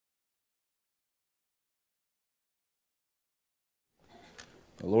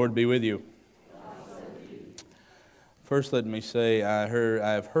The Lord be with you. First, let me say I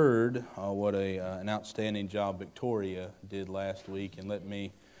have heard what an outstanding job Victoria did last week, and let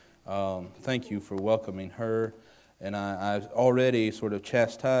me thank you for welcoming her. And I've already sort of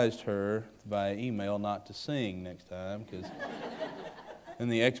chastised her via email not to sing next time, because then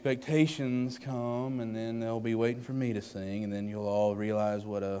the expectations come, and then they'll be waiting for me to sing, and then you'll all realize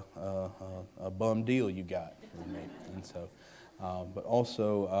what a bum deal you got from me. And so. But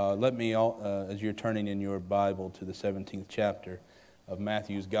also, let me, as you're turning in your Bible to the 17th chapter of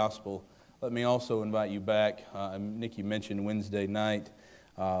Matthew's Gospel, let me also invite you back. Nikki mentioned Wednesday night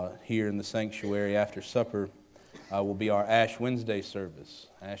here in the sanctuary after supper will be our Ash Wednesday service.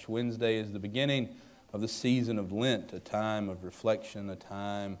 Ash Wednesday is the beginning of the season of Lent, a time of reflection, a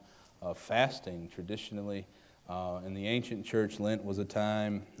time of fasting. Traditionally, in the ancient church, Lent was a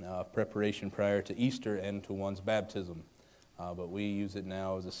time of preparation prior to Easter and to one's baptism. But we use it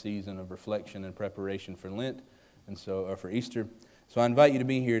now as a season of reflection and preparation for Lent, and so for Easter. So I invite you to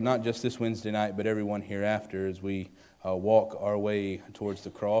be here, not just this Wednesday night, but everyone hereafter as we walk our way towards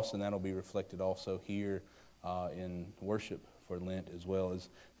the cross, and that'll be reflected also here in worship for Lent, as well as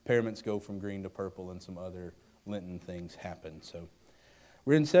paraments go from green to purple and some other Lenten things happen. So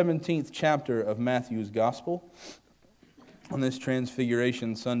we're in 17th chapter of Matthew's Gospel on this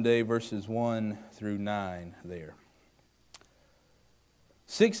Transfiguration Sunday, verses 1 through 9 there.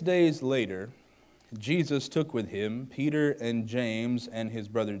 6 days later, Jesus took with him Peter and James and his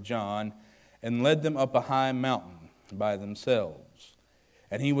brother John and led them up a high mountain by themselves.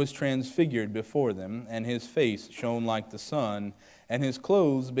 And he was transfigured before them, and his face shone like the sun, and his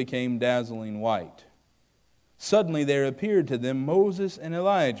clothes became dazzling white. Suddenly there appeared to them Moses and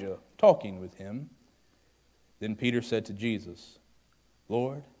Elijah talking with him. Then Peter said to Jesus,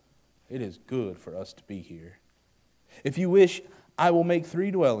 "Lord, it is good for us to be here. If you wish, I will make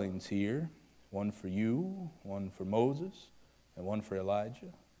 3 dwellings here, one for you, one for Moses, and one for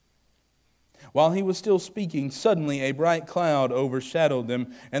Elijah." While he was still speaking, suddenly a bright cloud overshadowed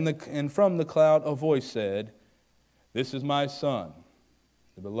them, and from the cloud a voice said, "This is my Son,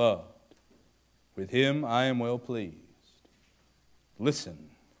 the beloved. With him I am well pleased.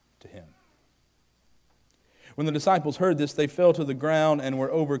 Listen to him." When the disciples heard this, they fell to the ground and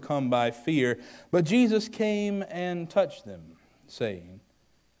were overcome by fear. But Jesus came and touched them, saying,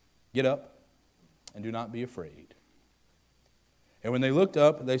 "Get up and do not be afraid." And when they looked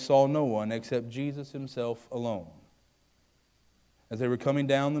up, they saw no one except Jesus himself alone. As they were coming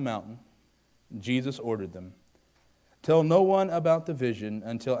down the mountain, Jesus ordered them, "Tell no one about the vision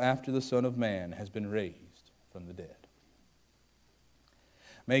until after the Son of Man has been raised from the dead."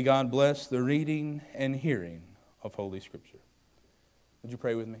 May God bless the reading and hearing of Holy Scripture. Would you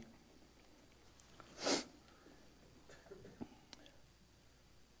pray with me?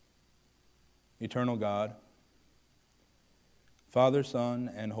 Eternal God, Father, Son,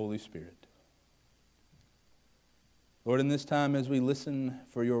 and Holy Spirit, Lord, in this time as we listen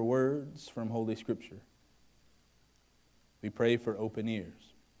for your words from Holy Scripture, we pray for open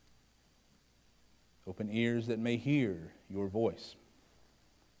ears that may hear your voice,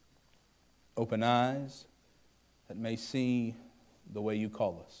 open eyes that may see the way you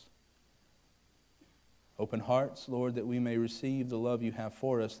call us, open hearts, Lord, that we may receive the love you have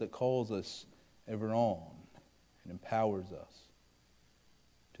for us that calls us ever on and empowers us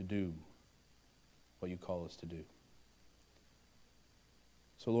to do what you call us to do.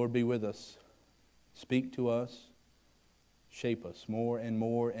 So, Lord, be with us. Speak to us. Shape us more and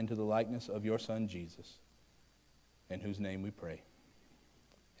more into the likeness of your Son, Jesus, in whose name we pray.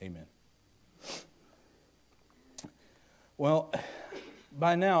 Amen. Well,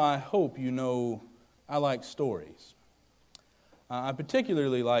 by now I hope you know I like stories. I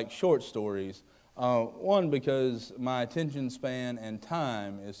particularly like short stories. One, because my attention span and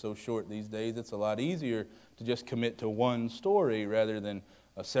time is so short these days, it's a lot easier to just commit to one story rather than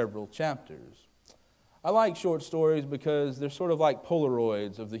several chapters. I like short stories because they're sort of like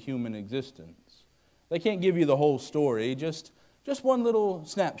Polaroids of the human existence. They can't give you the whole story, just one little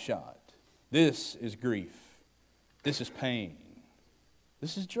snapshot. This is grief. This is pain.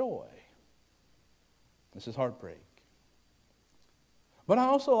 This is joy. This is heartbreak. But I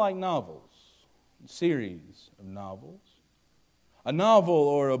also like novels. Series of novels. A novel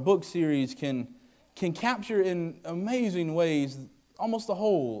or a book series can capture in amazing ways almost the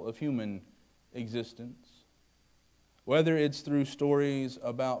whole of human existence. Whether it's through stories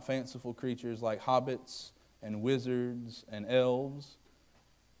about fanciful creatures like hobbits and wizards and elves,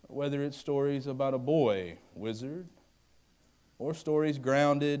 whether it's stories about a boy wizard, or stories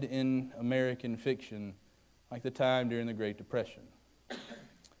grounded in American fiction like the time during the Great Depression.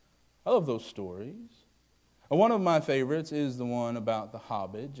 I love those stories. One of my favorites is the one about the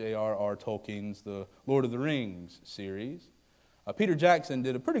Hobbit, J.R.R. Tolkien's The Lord of the Rings series. Peter Jackson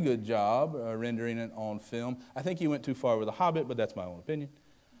did a pretty good job rendering it on film. I think he went too far with The Hobbit, but that's my own opinion.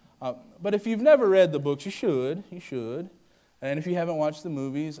 But if you've never read the books, you should. And if you haven't watched the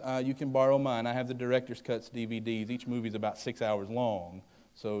movies, you can borrow mine. I have the Director's Cuts DVDs. Each movie is about 6 hours long,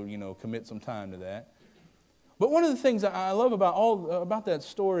 so, commit some time to that. But one of the things I love about that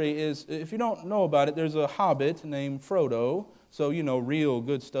story is, if you don't know about it, there's a hobbit named Frodo, so, real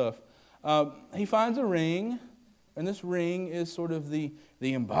good stuff. He finds a ring, and this ring is sort of the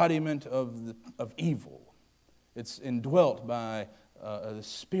embodiment of evil. It's indwelt by the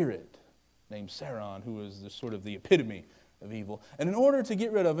spirit named Sauron, who is sort of the epitome of evil. And in order to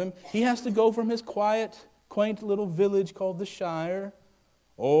get rid of him, he has to go from his quiet, quaint little village called the Shire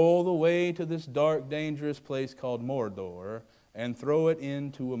all the way to this dark, dangerous place called Mordor and throw it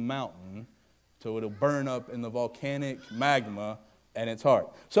into a mountain so it'll burn up in the volcanic magma at its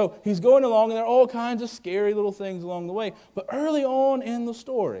heart. So he's going along, and there are all kinds of scary little things along the way. But early on in the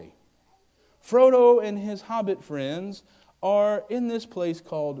story, Frodo and his hobbit friends are in this place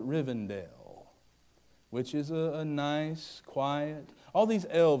called Rivendell, which is a nice, quiet... All these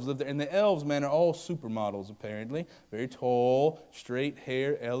elves live there, and the elves, man, are all supermodels, apparently. Very tall, straight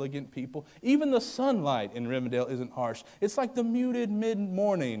hair, elegant people. Even the sunlight in Rivendell isn't harsh. It's like the muted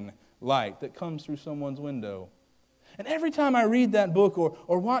mid-morning light that comes through someone's window. And every time I read that book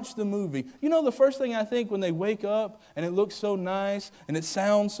or watch the movie, the first thing I think when they wake up and it looks so nice and it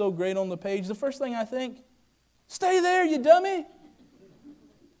sounds so great on the page, the first thing I think, stay there, you dummy.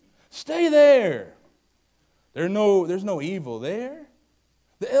 Stay there. There's no evil there.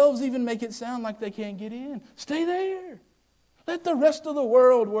 The elves even make it sound like they can't get in. Stay there. Let the rest of the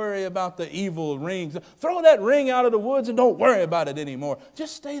world worry about the evil rings. Throw that ring out of the woods and don't worry about it anymore.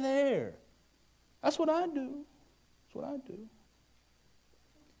 Just stay there. That's what I do. That's what I do.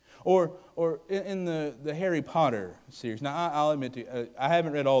 Or in the Harry Potter series. Now, I'll admit to you, I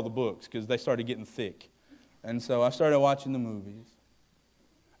haven't read all the books because they started getting thick. And so I started watching the movies.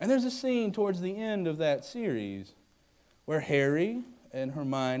 And there's a scene towards the end of that series where Harry and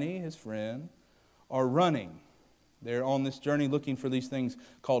Hermione, his friend, are running. They're on this journey looking for these things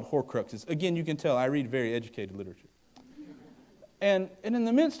called Horcruxes. Again, you can tell I read very educated literature. And in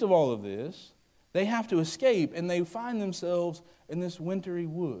the midst of all of this, they have to escape, and they find themselves in this wintry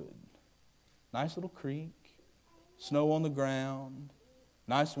wood. Nice little creek, snow on the ground,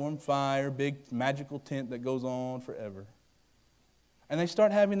 nice warm fire, big magical tent that goes on forever. And they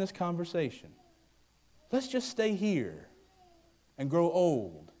start having this conversation. Let's just stay here and grow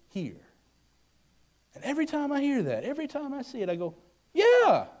old here. And every time I hear that, every time I see it, I go,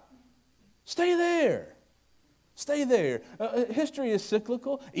 yeah, stay there. Stay there. History is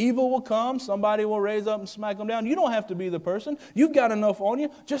cyclical. Evil will come. Somebody will raise up and smack them down. You don't have to be the person. You've got enough on you.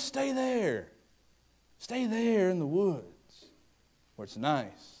 Just stay there. Stay there in the woods where it's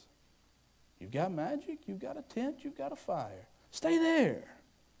nice. You've got magic. You've got a tent. You've got a fire. Stay there.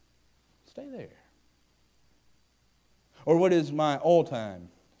 Stay there. Or what is my all-time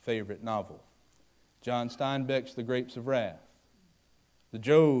favorite novel? John Steinbeck's The Grapes of Wrath. The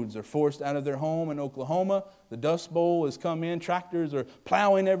Joads are forced out of their home in Oklahoma. The Dust Bowl has come in. Tractors are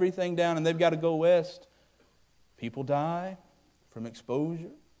plowing everything down, and they've got to go west. People die from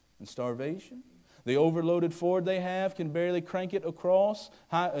exposure and starvation. The overloaded Ford they have can barely crank it across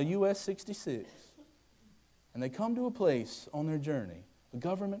a US 66. And they come to a place on their journey, a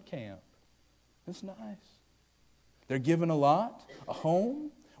government camp. It's nice. They're given a lot, a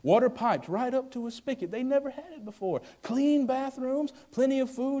home, water piped right up to a spigot. They never had it before. Clean bathrooms, plenty of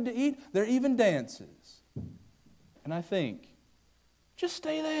food to eat. There are even dances. And I think, just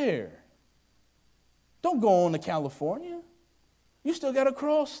stay there. Don't go on to California. You still got to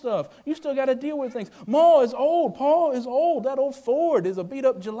cross stuff. You still got to deal with things. Ma is old. Pa is old. That old Ford is a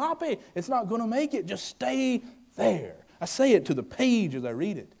beat-up jalopy. It's not going to make it. Just stay there. I say it to the page as I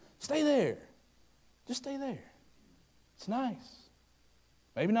read it. Stay there. Just stay there. It's nice.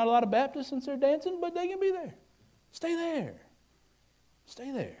 Maybe not a lot of Baptists since they're dancing, but they can be there. Stay there.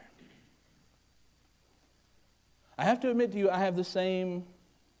 Stay there. I have to admit to you, I have the same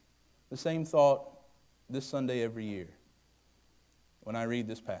thought this Sunday every year when I read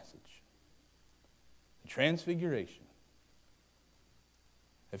this passage. The Transfiguration.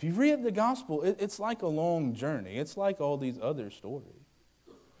 If you read the gospel, it's like a long journey. It's like all these other stories.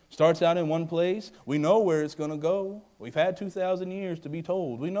 Starts out in one place. We know where it's going to go. We've had 2,000 years to be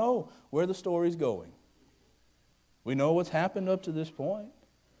told. We know where the story's going. We know what's happened up to this point.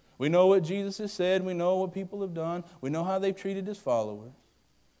 We know what Jesus has said. We know what people have done. We know how they've treated his followers.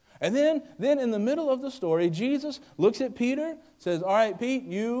 And then in the middle of the story, Jesus looks at Peter, says, all right, Pete,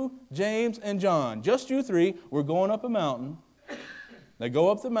 you, James, and John, just you three, we're going up a mountain. They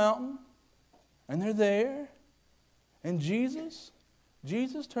go up the mountain, and they're there. And Jesus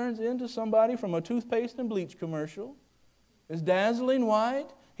turns into somebody from a toothpaste and bleach commercial. It's dazzling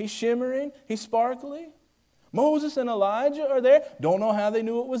white. He's shimmering. He's sparkly. Moses and Elijah are there. Don't know how they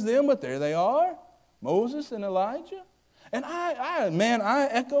knew it was them, but there they are. Moses and Elijah. And I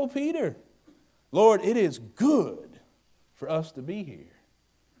echo Peter. Lord, it is good for us to be here.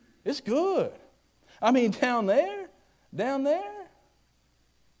 It's good. I mean, down there,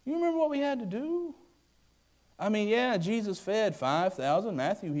 you remember what we had to do? I mean, yeah, Jesus fed 5,000.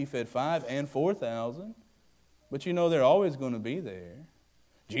 Matthew, he fed 5 and 4,000. But you know they're always going to be there.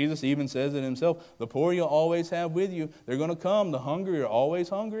 Jesus even says it himself. The poor you'll always have with you. They're going to come. The hungry are always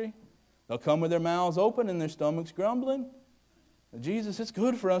hungry. They'll come with their mouths open and their stomachs grumbling. Jesus, it's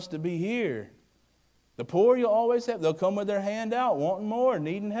good for us to be here. The poor you'll always have. They'll come with their hand out, wanting more,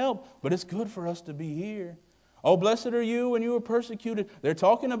 needing help. But it's good for us to be here. Oh, blessed are you when you were persecuted. They're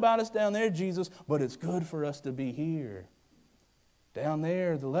talking about us down there, Jesus, but it's good for us to be here. Down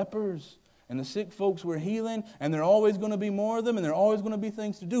there, the lepers and the sick folks we're healing, and there are always going to be more of them, and there are always going to be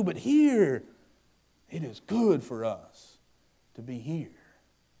things to do. But here, it is good for us to be here.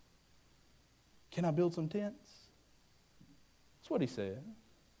 Can I build some tents? That's what he said.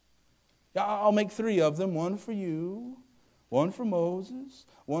 Yeah, I'll make 3 of them, one for you, one for Moses,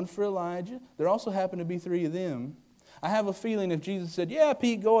 one for Elijah. There also happen to be 3 of them. I have a feeling if Jesus said, yeah,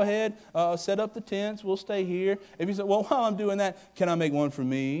 Pete, go ahead, set up the tents, we'll stay here. If he said, well, while I'm doing that, can I make one for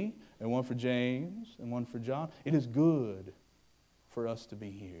me, and one for James, and one for John? It is good for us to be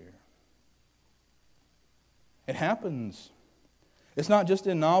here. It happens. It's not just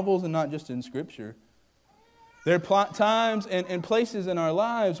in novels and not just in Scripture. There are times and places in our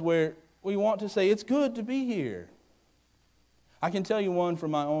lives where we want to say, it's good to be here. I can tell you one from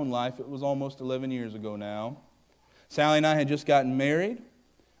my own life. It was almost 11 years ago now. Sally and I had just gotten married.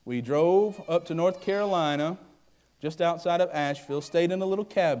 We drove up to North Carolina, just outside of Asheville, stayed in a little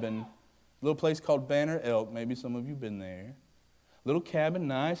cabin, a little place called Banner Elk. Maybe some of you have been there. Little cabin,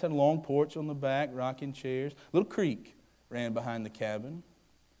 nice, had a long porch on the back, rocking chairs. Little creek ran behind the cabin.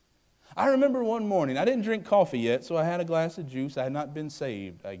 I remember one morning, I didn't drink coffee yet, so I had a glass of juice. I had not been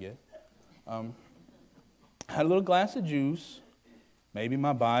saved, I guess. I had a little glass of juice, maybe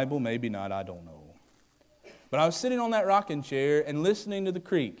my Bible, maybe not, I don't know. But I was sitting on that rocking chair and listening to the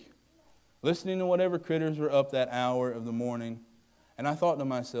creek, listening to whatever critters were up that hour of the morning, and I thought to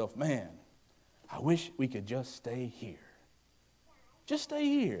myself, man, I wish we could just stay here. Just stay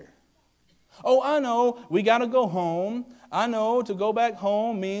here. Oh, I know, we got to go home. I know to go back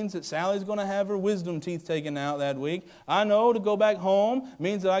home means that Sally's going to have her wisdom teeth taken out that week. I know to go back home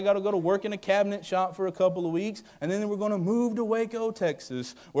means that I got to go to work in a cabinet shop for a couple of weeks, and then we're going to move to Waco,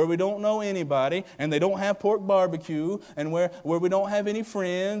 Texas, where we don't know anybody, and they don't have pork barbecue, and where we don't have any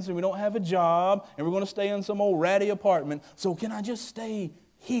friends, and we don't have a job, and we're going to stay in some old ratty apartment. So can I just stay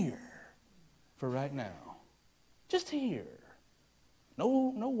here for right now? Just here.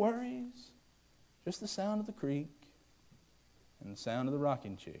 No worries. Just the sound of the creek and the sound of the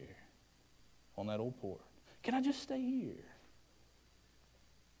rocking chair on that old porch. Can I just stay here?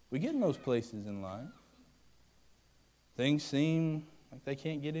 We get in those places in life. Things seem like they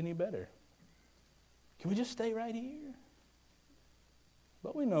can't get any better. Can we just stay right here?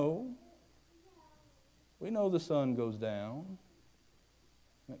 But we know the sun goes down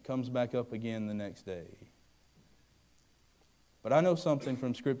and it comes back up again the next day. But I know something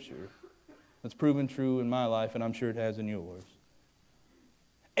from Scripture that's proven true in my life, and I'm sure it has in yours.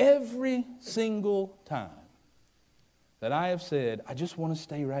 Every single time that I have said, I just want to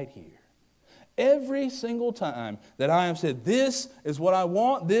stay right here. Every single time that I have said, this is what I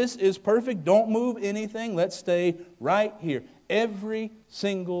want, this is perfect, don't move anything, let's stay right here. Every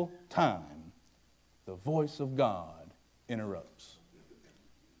single time, the voice of God interrupts.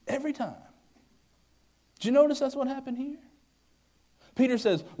 Every time. Did you notice that's what happened here? Peter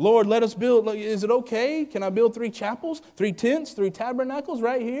says, Lord, let us build. Is it okay? Can I build 3 chapels, 3 tents, 3 tabernacles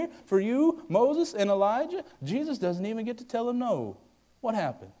right here for you, Moses, and Elijah? Jesus doesn't even get to tell him no. What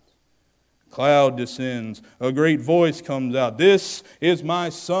happens? Cloud descends. A great voice comes out. This is my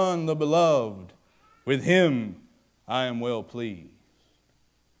Son, the beloved. With him I am well pleased.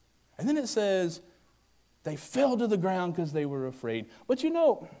 And then it says, they fell to the ground because they were afraid. But you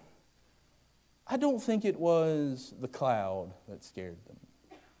know, I don't think it was the cloud that scared them.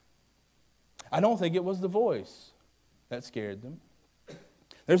 I don't think it was the voice that scared them.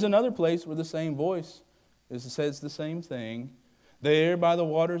 There's another place where the same voice says the same thing. there by the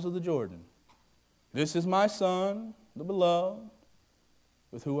waters of the Jordan. This is my Son, the beloved,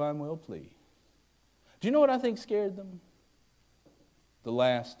 with whom I am well pleased. Do you know what I think scared them? The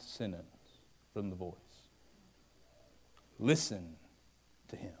last sentence from the voice. Listen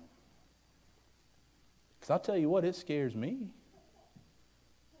to him. Because I'll tell you what, it scares me.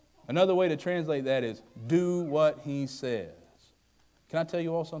 Another way to translate that is, do what he says. Can I tell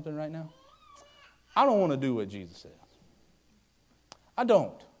you all something right now? I don't want to do what Jesus says. I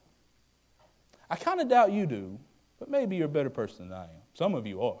don't. I kind of doubt you do, but maybe you're a better person than I am. Some of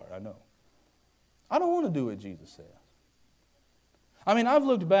you are, I know. I don't want to do what Jesus says. I mean, I've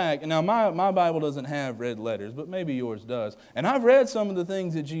looked back, and now my Bible doesn't have red letters, but maybe yours does. And I've read some of the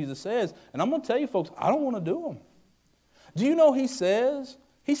things that Jesus says, and I'm going to tell you folks, I don't want to do them. Do you know he says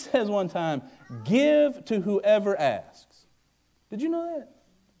one time, give to whoever asks. Did you know that?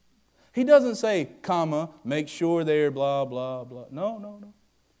 He doesn't say, comma, make sure they're blah, blah, blah. No.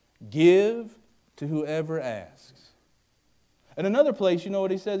 Give to whoever asks. At another place, you know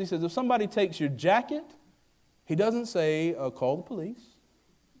what he says? He says, if somebody takes your jacket, he doesn't say, call the police.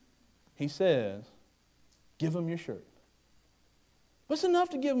 He says, give them your shirt. What's enough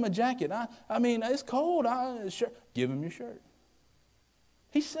to give them a jacket? I mean, it's cold. Give them your shirt.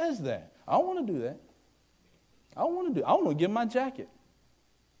 He says that. I don't want to do that. I want to give them my jacket.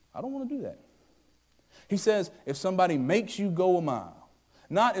 I don't want to do that. He says, if somebody makes you go a mile,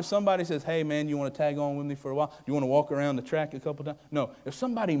 not if somebody says, hey man, you want to tag on with me for a while? Do you want to walk around the track a couple times? No, if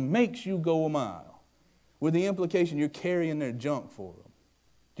somebody makes you go a mile, with the implication you're carrying their junk for them.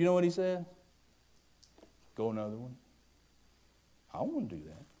 Do you know what he says? Go another one. I don't want to do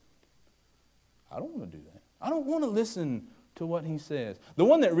that. I don't want to do that. I don't want to listen to what he says. The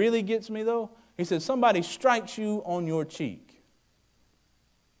one that really gets me though, he says, somebody strikes you on your cheek.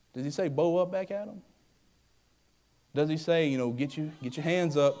 Does he say bow up back at them? Does he say, get your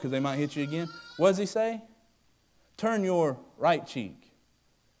hands up because they might hit you again? What does he say? Turn your right cheek,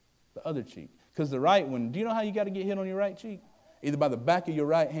 the other cheek. Because the right one, do you know how you got to get hit on your right cheek? Either by the back of your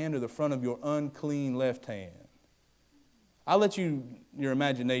right hand or the front of your unclean left hand. I'll let your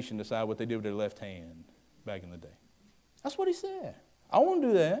imagination decide what they did with their left hand back in the day. That's what he said. I don't want to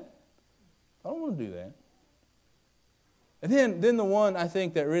do that. I don't want to do that. And then the one I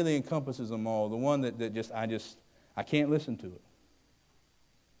think that really encompasses them all, the one that I can't listen to it.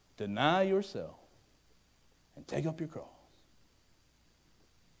 Deny yourself and take up your cross.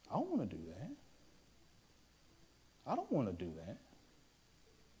 I don't want to do that. I don't want to do that.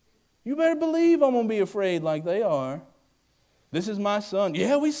 You better believe I'm going to be afraid like they are. This is my Son.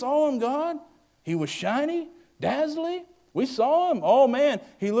 Yeah, we saw him, God. He was shiny, dazzling. We saw him. Oh, man,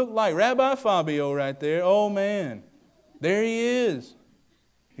 he looked like Rabbi Fabio right there. Oh, man. There he is.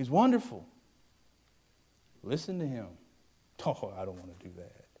 He's wonderful. Listen to him. Oh, I don't want to do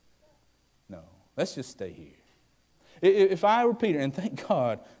that. No, let's just stay here. If I were Peter, and thank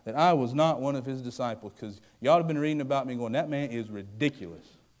God that I was not one of his disciples, because y'all have been reading about me going, that man is ridiculous.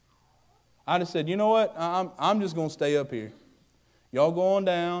 I'd have said, you know what? I'm just going to stay up here. Y'all go on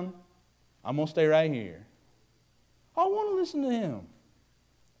down. I'm going to stay right here. I want to listen to him.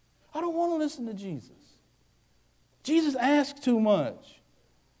 I don't want to listen to Jesus. Jesus asks too much.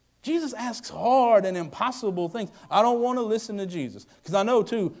 Jesus asks hard and impossible things. I don't want to listen to Jesus. Because I know,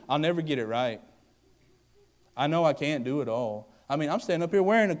 too, I'll never get it right. I know I can't do it all. I mean, I'm standing up here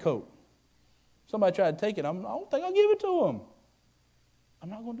wearing a coat. Somebody tried to take it. I don't think I'll give it to them. I'm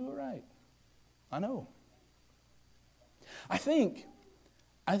not going to do it right. I know. I think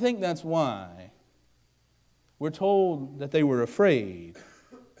that's why we're told that they were afraid.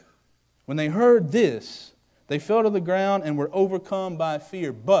 When they heard this, they fell to the ground and were overcome by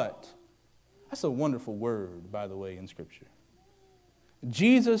fear. But, that's a wonderful word, by the way, in Scripture.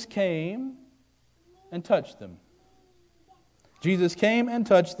 Jesus came and touched them. Jesus came and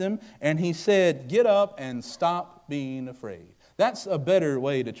touched them, and he said, get up and stop being afraid. That's a better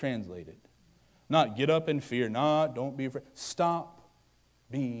way to translate it. Not get up and fear not, don't be afraid. Stop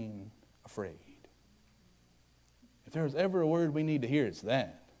being afraid. If there's ever a word we need to hear, it's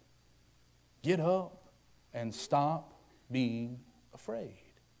that. Get up and stop being afraid.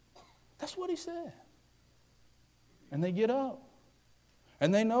 That's what he said. And they get up.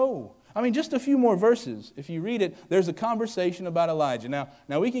 And they know. I mean, just a few more verses. If you read it, there's a conversation about Elijah. Now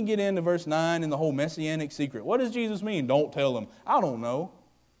we can get into verse 9 and the whole messianic secret. What does Jesus mean? Don't tell them. I don't know.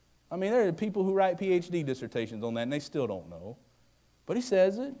 I mean, there are people who write PhD dissertations on that, and they still don't know. But he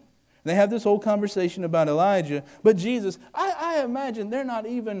says it. They have this whole conversation about Elijah. But Jesus, I imagine they're not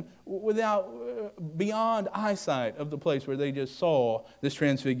even beyond eyesight of the place where they just saw this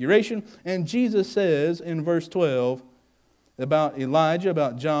transfiguration. And Jesus says in verse 12, about Elijah,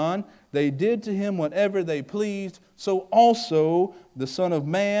 about John. They did to him whatever they pleased, so also the Son of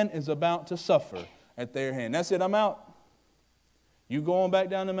Man is about to suffer at their hand. That's it, I'm out. You going back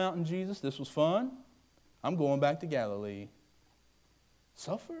down the mountain, Jesus? This was fun. I'm going back to Galilee.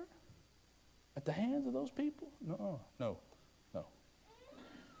 Suffer at the hands of those people? No.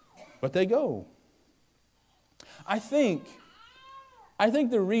 But they go. I think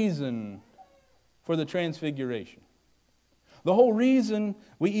the reason for the transfiguration, the whole reason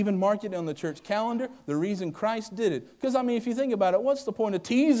we even mark it on the church calendar, the reason Christ did it. Because, if you think about it, what's the point of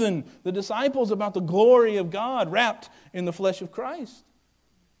teasing the disciples about the glory of God wrapped in the flesh of Christ?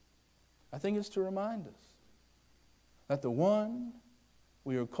 I think it's to remind us that the one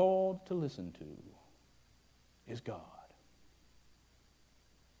we are called to listen to is God.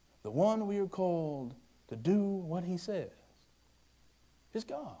 The one we are called to do what He says is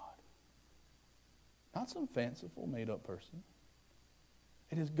God. Not some fanciful, made-up person.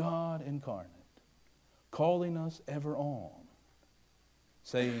 It is God incarnate, calling us ever on,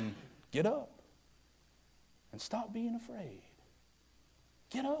 saying, get up and stop being afraid.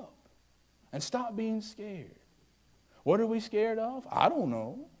 Get up and stop being scared. What are we scared of? I don't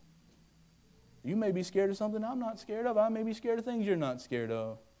know. You may be scared of something I'm not scared of. I may be scared of things you're not scared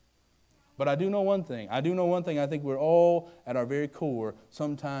of. But I do know one thing. I think we're all, at our very core,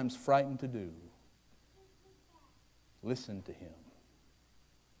 sometimes frightened to do. Listen to Him.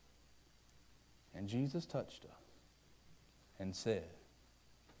 And Jesus touched us and said,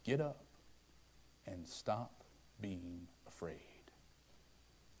 get up and stop being afraid.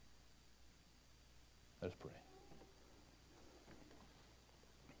 Let's pray.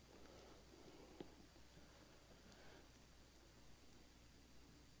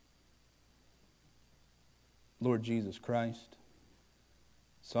 Lord Jesus Christ,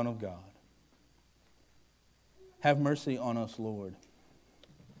 Son of God, have mercy on us, Lord,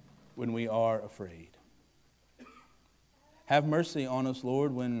 when we are afraid. Have mercy on us,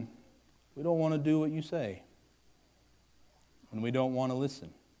 Lord, when we don't want to do what you say, when we don't want to listen.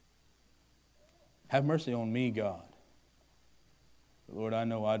 Have mercy on me, God. But Lord, I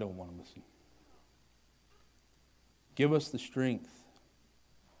know I don't want to listen. Give us the strength,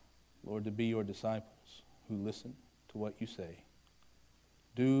 Lord, to be your disciples who listen to what you say.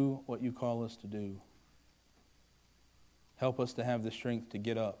 Do what you call us to do. Help us to have the strength to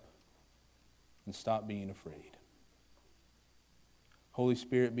get up and stop being afraid. Holy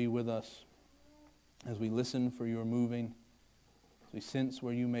Spirit, be with us as we listen for your moving, as we sense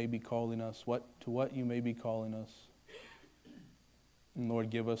where you may be calling us, to what you may be calling us. And Lord,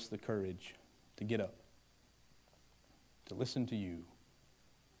 give us the courage to get up, to listen to you,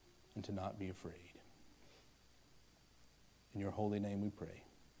 and to not be afraid. In your holy name we pray.